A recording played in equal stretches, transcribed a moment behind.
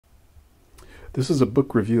This is a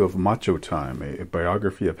book review of Macho Time, a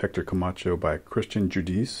biography of Hector Camacho by Christian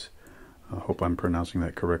Judice. I hope I'm pronouncing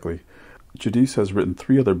that correctly. Judice has written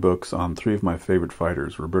 3 other books on 3 of my favorite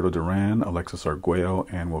fighters, Roberto Duran, Alexis Arguello,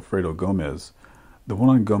 and Wilfredo Gomez. The one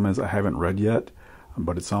on Gomez I haven't read yet,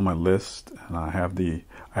 but it's on my list, and I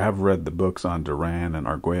have read the books on Duran and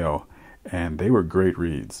Arguello, and they were great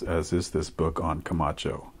reads, as is this book on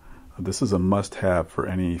Camacho. This is a must-have for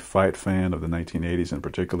any fight fan of the 1980s in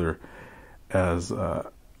particular, as I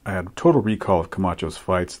had total recall of Camacho's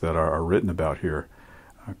fights that are written about here.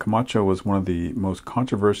 Camacho was one of the most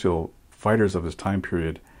controversial fighters of his time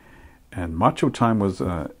period, and Macho Time was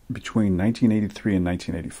between 1983 and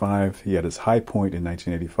 1985. He had his high point in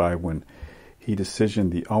 1985 when he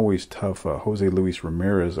decisioned the always tough Jose Luis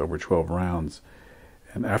Ramirez over 12 rounds.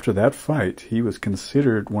 And after that fight, he was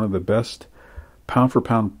considered one of the best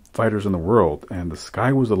pound-for-pound fighters in the world, and the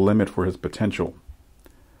sky was the limit for his potential.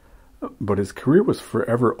 But his career was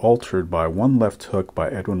forever altered by one left hook by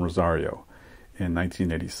Edwin Rosario in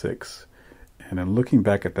 1986. And in looking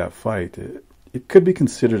back at that fight, it could be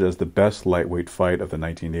considered as the best lightweight fight of the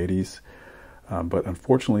 1980s. But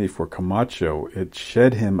unfortunately for Camacho, it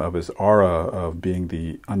shed him of his aura of being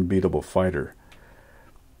the unbeatable fighter.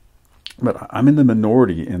 But I'm in the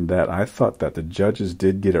minority in that I thought that the judges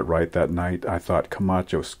did get it right that night. I thought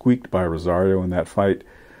Camacho squeaked by Rosario in that fight.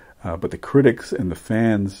 But the critics and the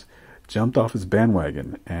fans jumped off his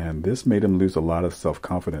bandwagon, and this made him lose a lot of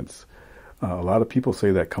self-confidence. A lot of people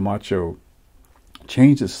say that Camacho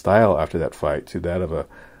changed his style after that fight to that of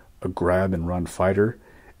a grab-and-run fighter,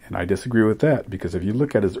 and I disagree with that, because if you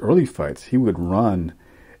look at his early fights, he would run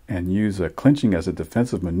and use clinching as a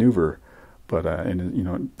defensive maneuver, but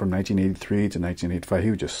from 1983 to 1985, he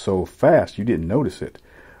was just so fast, you didn't notice it.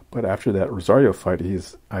 But after that Rosario fight,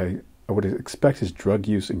 I would expect his drug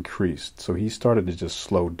use increased, so he started to just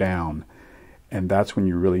slow down, and that's when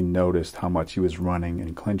you really noticed how much he was running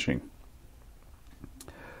and clinching.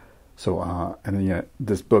 So,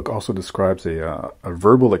 this book also describes a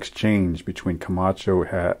verbal exchange between Camacho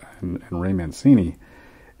and Ray Mancini,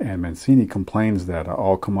 and Mancini complains that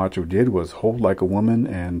all Camacho did was hold like a woman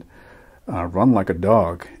and run like a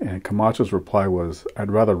dog, and Camacho's reply was,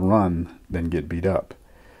 "I'd rather run than get beat up."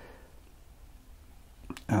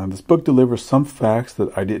 This book delivers some facts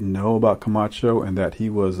that I didn't know about Camacho, and that he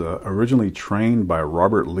was originally trained by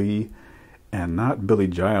Robert Lee and not Billy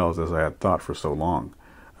Giles, as I had thought for so long.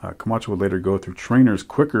 Camacho would later go through trainers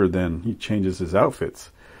quicker than he changes his outfits.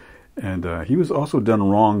 And he was also done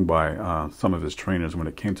wrong by some of his trainers when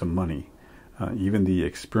it came to money. Even the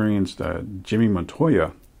experienced Jimmy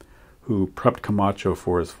Montoya, who prepped Camacho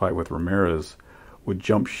for his fight with Ramirez, would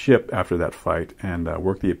jump ship after that fight and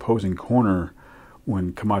work the opposing corner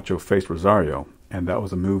when Camacho faced Rosario, and that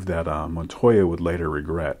was a move that Montoya would later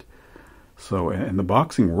regret. So in the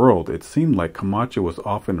boxing world, it seemed like Camacho was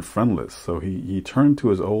often friendless, so he turned to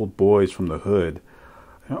his old boys from the hood,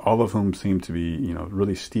 all of whom seemed to be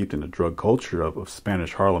really steeped in the drug culture of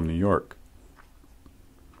Spanish Harlem, New York.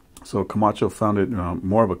 So Camacho found it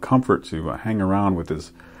more of a comfort to hang around with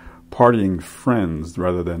his partying friends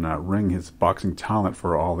rather than wring his boxing talent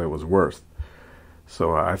for all it was worth.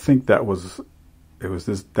 So I think that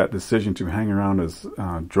that decision to hang around his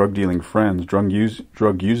drug-dealing friends,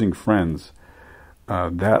 drug-using friends,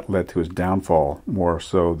 that led to his downfall more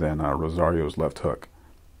so than Rosario's left hook.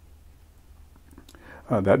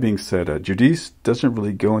 That being said, Judice doesn't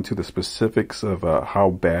really go into the specifics of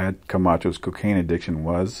how bad Camacho's cocaine addiction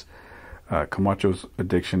was. Camacho's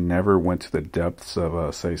addiction never went to the depths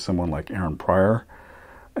of, say, someone like Aaron Pryor.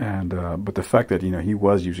 But the fact that he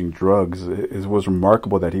was using drugs, it was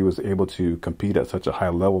remarkable that he was able to compete at such a high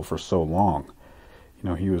level for so long.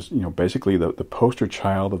 He was basically the poster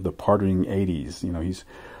child of the partying 80s. He's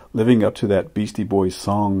living up to that Beastie Boys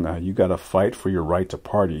song, "You Gotta Fight for Your Right to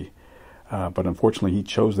Party." But unfortunately, he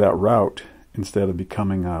chose that route instead of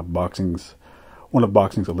becoming one of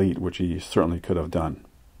boxing's elite, which he certainly could have done.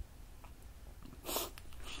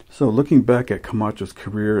 So looking back at Camacho's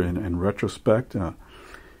career in retrospect,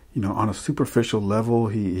 on a superficial level,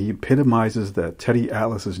 he epitomizes that Teddy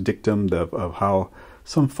Atlas's dictum of how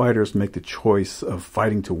some fighters make the choice of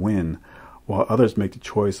fighting to win, while others make the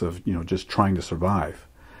choice of just trying to survive.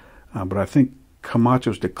 But I think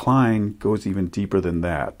Camacho's decline goes even deeper than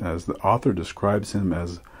that, as the author describes him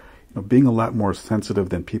as being a lot more sensitive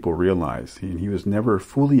than people realize. He was never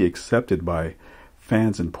fully accepted by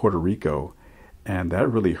fans in Puerto Rico, and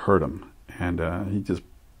that really hurt him. And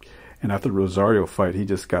after the Rosario fight, he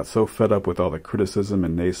just got so fed up with all the criticism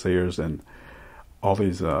and naysayers and all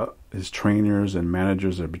these his trainers and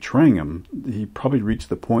managers are betraying him. He probably reached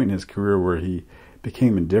the point in his career where he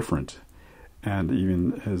became indifferent. And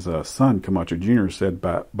even his son, Camacho Jr., said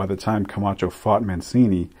by the time Camacho fought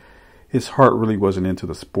Mancini, his heart really wasn't into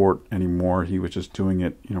the sport anymore. He was just doing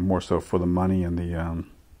it, more so for the money and the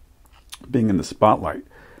being in the spotlight.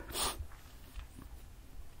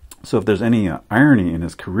 So if there's any irony in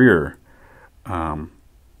his career,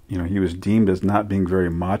 he was deemed as not being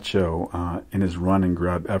very macho in his run and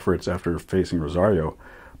grab efforts after facing Rosario,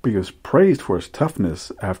 but he was praised for his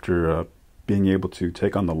toughness after being able to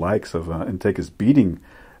take on the likes of and take his beating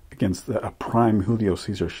against a prime Julio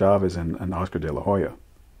Cesar Chavez and Oscar de la Hoya.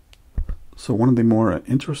 So one of the more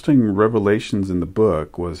interesting revelations in the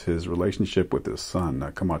book was his relationship with his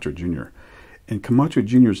son, Camacho Jr. In Camacho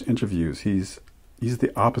Jr.'s interviews, he's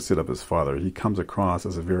the opposite of his father. He comes across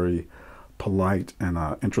as a very polite and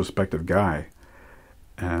introspective guy,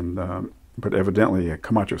 but evidently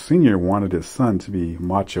Camacho Sr. wanted his son to be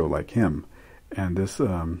macho like him, and this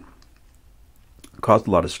caused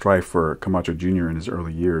a lot of strife for Camacho Jr. in his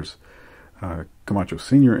early years. Camacho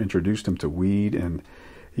Sr. introduced him to weed, and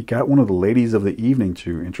he got one of the ladies of the evening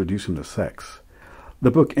to introduce him to sex.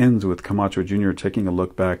 The book ends with Camacho Jr. taking a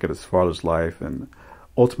look back at his father's life and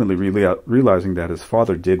ultimately realizing that his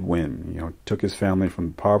father did win. Took his family from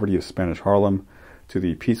the poverty of Spanish Harlem to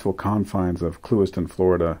the peaceful confines of Clewiston,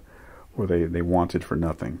 Florida, where they wanted for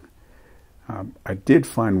nothing. I did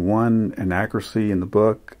find one inaccuracy in the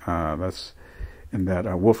book. That's in that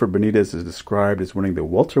Wilfred Benitez is described as winning the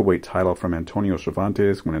welterweight title from Antonio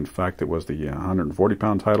Cervantes, when in fact it was the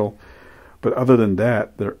 140-pound title. But other than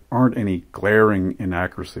that, there aren't any glaring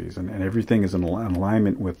inaccuracies, and everything is in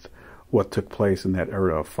alignment with what took place in that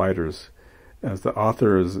era of fighters. As the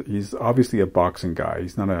author he's obviously a boxing guy.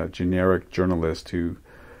 He's not a generic journalist who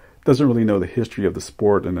doesn't really know the history of the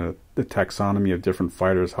sport and the taxonomy of different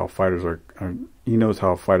fighters, how fighters are he knows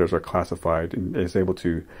how fighters are classified and is able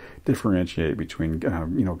to differentiate between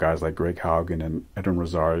guys like Greg Haugen and Edwin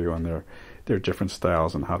Rosario and their different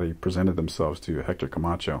styles and how they presented themselves to Hector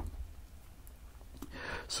Camacho.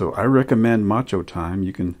 So I recommend Macho Time.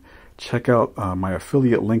 You can check out my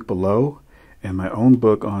affiliate link below and my own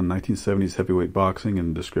book on 1970s heavyweight boxing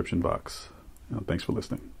in the description box. Thanks for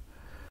listening.